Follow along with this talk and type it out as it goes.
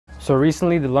So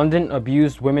recently, the London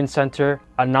Abused Women's Centre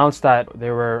announced that they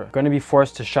were going to be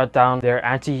forced to shut down their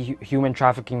anti-human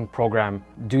trafficking program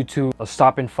due to a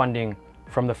stop in funding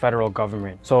from the federal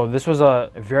government. So this was a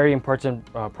very important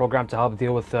program to help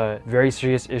deal with the very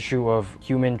serious issue of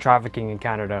human trafficking in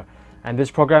Canada. And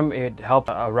this program, it helped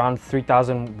around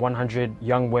 3,100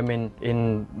 young women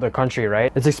in the country,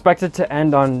 right? It's expected to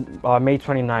end on May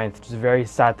 29th, which is a very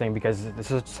sad thing because this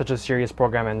is such a serious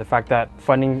program, and the fact that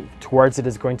funding towards it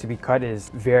is going to be cut is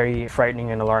very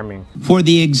frightening and alarming. For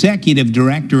the executive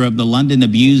director of the London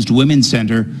Abused Women's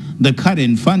Centre, the cut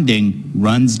in funding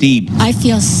runs deep. I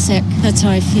feel sick. That's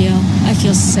how I feel. I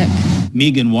feel sick.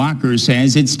 Megan Walker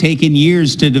says it's taken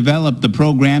years to develop the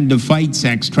program to fight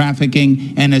sex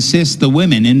trafficking and assist the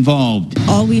women involved.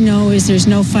 All we know is there's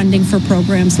no funding for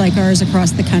programs like ours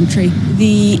across the country.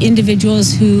 The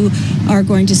individuals who are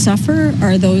going to suffer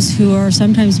are those who are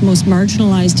sometimes most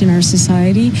marginalized in our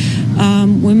society,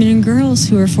 women and girls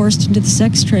who are forced into the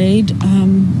sex trade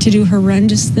to do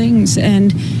horrendous things.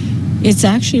 And it's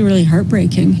actually really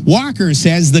heartbreaking. Walker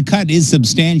says the cut is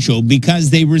substantial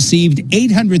because they received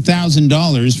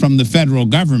 $800,000 from the federal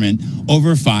government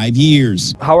over 5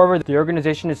 years. However, the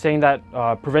organization is saying that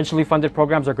provincially funded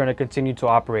programs are going to continue to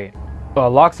operate.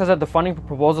 Locke says that the funding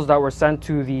proposals that were sent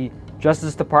to the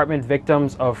Justice Department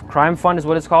Victims of Crime Fund is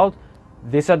what it's called.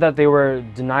 They said that they were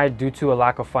denied due to a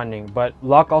lack of funding. But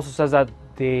Locke also says that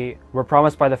they were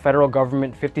promised by the federal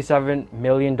government $57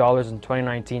 million in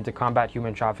 2019 to combat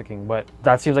human trafficking, but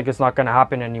that seems like it's not going to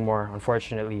happen anymore,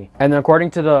 unfortunately. And according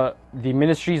to the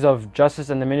Ministries of Justice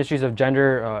and the Ministries of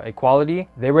Gender Equality,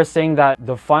 they were saying that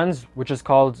the funds, which is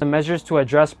called the Measures to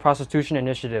Address Prostitution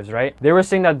Initiatives, right? They were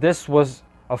saying that this was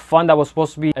a fund that was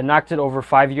supposed to be enacted over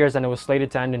 5 years, and it was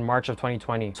slated to end in March of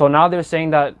 2020. So now they're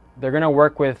saying that they're going to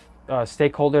work with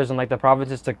stakeholders and like the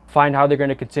provinces to find how they're going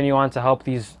to continue on to help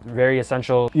these very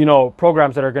essential,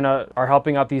 programs that are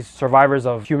helping out these survivors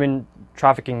of human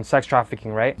trafficking, sex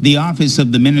trafficking, right? The Office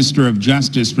of the Minister of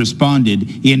Justice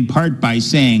responded in part by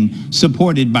saying,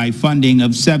 supported by funding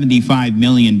of $75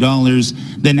 million,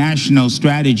 the national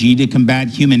strategy to combat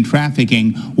human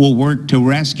trafficking will work to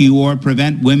rescue or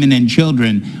prevent women and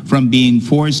children from being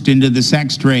forced into the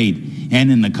sex trade. And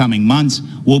in the coming months,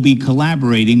 we'll be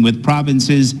collaborating with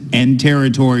provinces and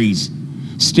territories.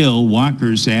 Still,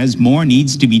 Walker says more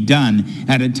needs to be done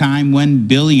at a time when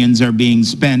billions are being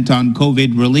spent on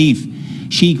COVID relief.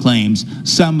 She claims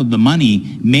some of the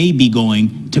money may be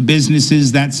going to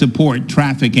businesses that support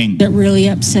trafficking. It really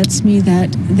upsets me that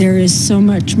there is so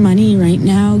much money right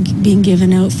now being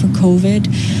given out for COVID.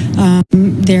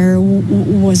 There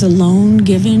was a loan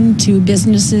given to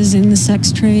businesses in the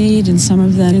sex trade, and some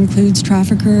of that includes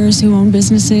traffickers who own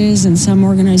businesses and some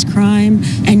organized crime,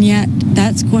 and yet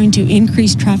that's going to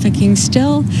increase trafficking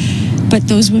still, but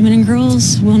those women and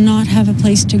girls will not have a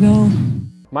place to go.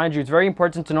 Mind you, it's very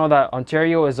important to know that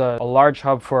Ontario is a large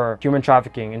hub for human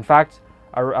trafficking. In fact,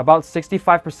 about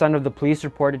 65% of the police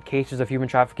reported cases of human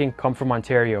trafficking come from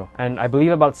Ontario. And I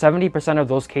believe about 70% of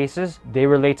those cases, they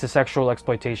relate to sexual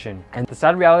exploitation. And the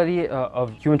sad reality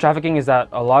of human trafficking is that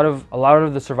a lot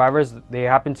of the survivors, they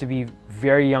happen to be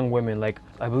very young women. Like,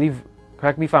 I believe,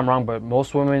 correct me if I'm wrong, but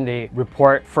most women, they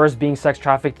report first being sex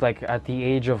trafficked like at the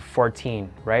age of 14,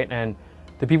 right? And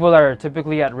the people that are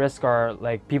typically at risk are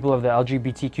like people of the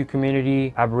LGBTQ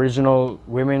community, Aboriginal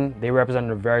women. They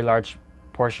represent a very large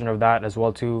portion of that as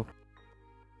well too.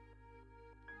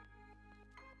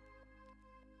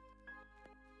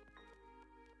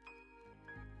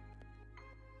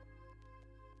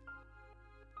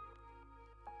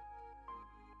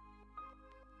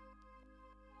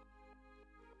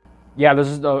 Yeah,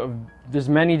 there's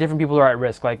many different people who are at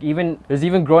risk. Like there's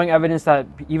even growing evidence that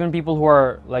even people who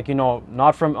are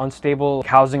not from unstable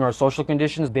housing or social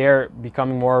conditions, they're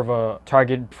becoming more of a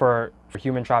target for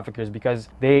human traffickers because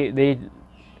they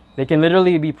can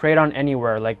literally be preyed on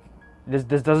anywhere. Like this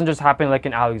doesn't just happen like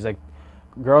in alleys. Like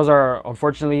girls are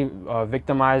unfortunately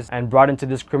victimized and brought into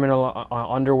this criminal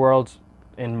underworld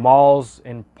in malls,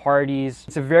 in parties.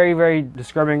 It's a very, very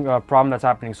disturbing problem that's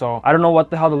happening. So I don't know what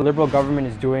the hell the Liberal government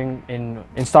is doing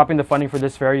in stopping the funding for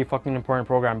this very fucking important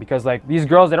program, because like these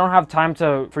girls, they don't have time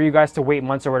for you guys to wait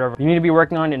months or whatever. You need to be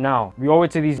working on it now. We owe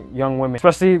it to these young women,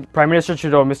 especially Prime Minister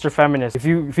Trudeau, Mr. Feminist. If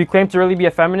you claim to really be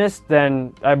a feminist,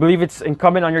 then I believe it's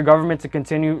incumbent on your government to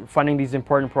continue funding these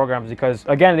important programs, because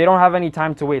again, they don't have any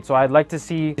time to wait. So I'd like to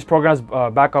see these programs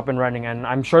back up and running, and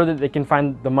I'm sure that they can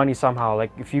find the money somehow.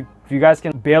 Like if you guys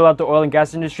can bail out the oil and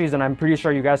gas industries, and I'm pretty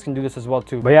sure you guys can do this as well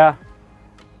too. But yeah,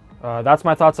 That's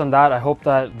my thoughts on that. I hope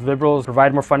that Liberals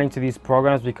provide more funding to these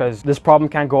programs because this problem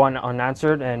can't go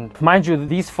unanswered. And mind you,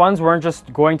 these funds weren't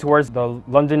just going towards the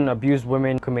London Abused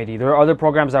Women Committee. There are other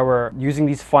programs that were using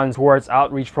these funds towards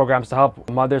outreach programs to help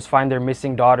mothers find their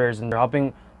missing daughters, and they're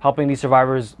helping these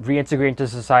survivors reintegrate into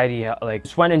society. Like,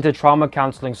 just went into trauma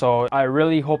counseling. So I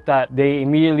really hope that they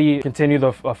immediately continue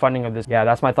the funding of this. Yeah,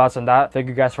 that's my thoughts on that. Thank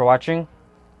you guys for watching.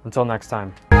 Until next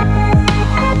time.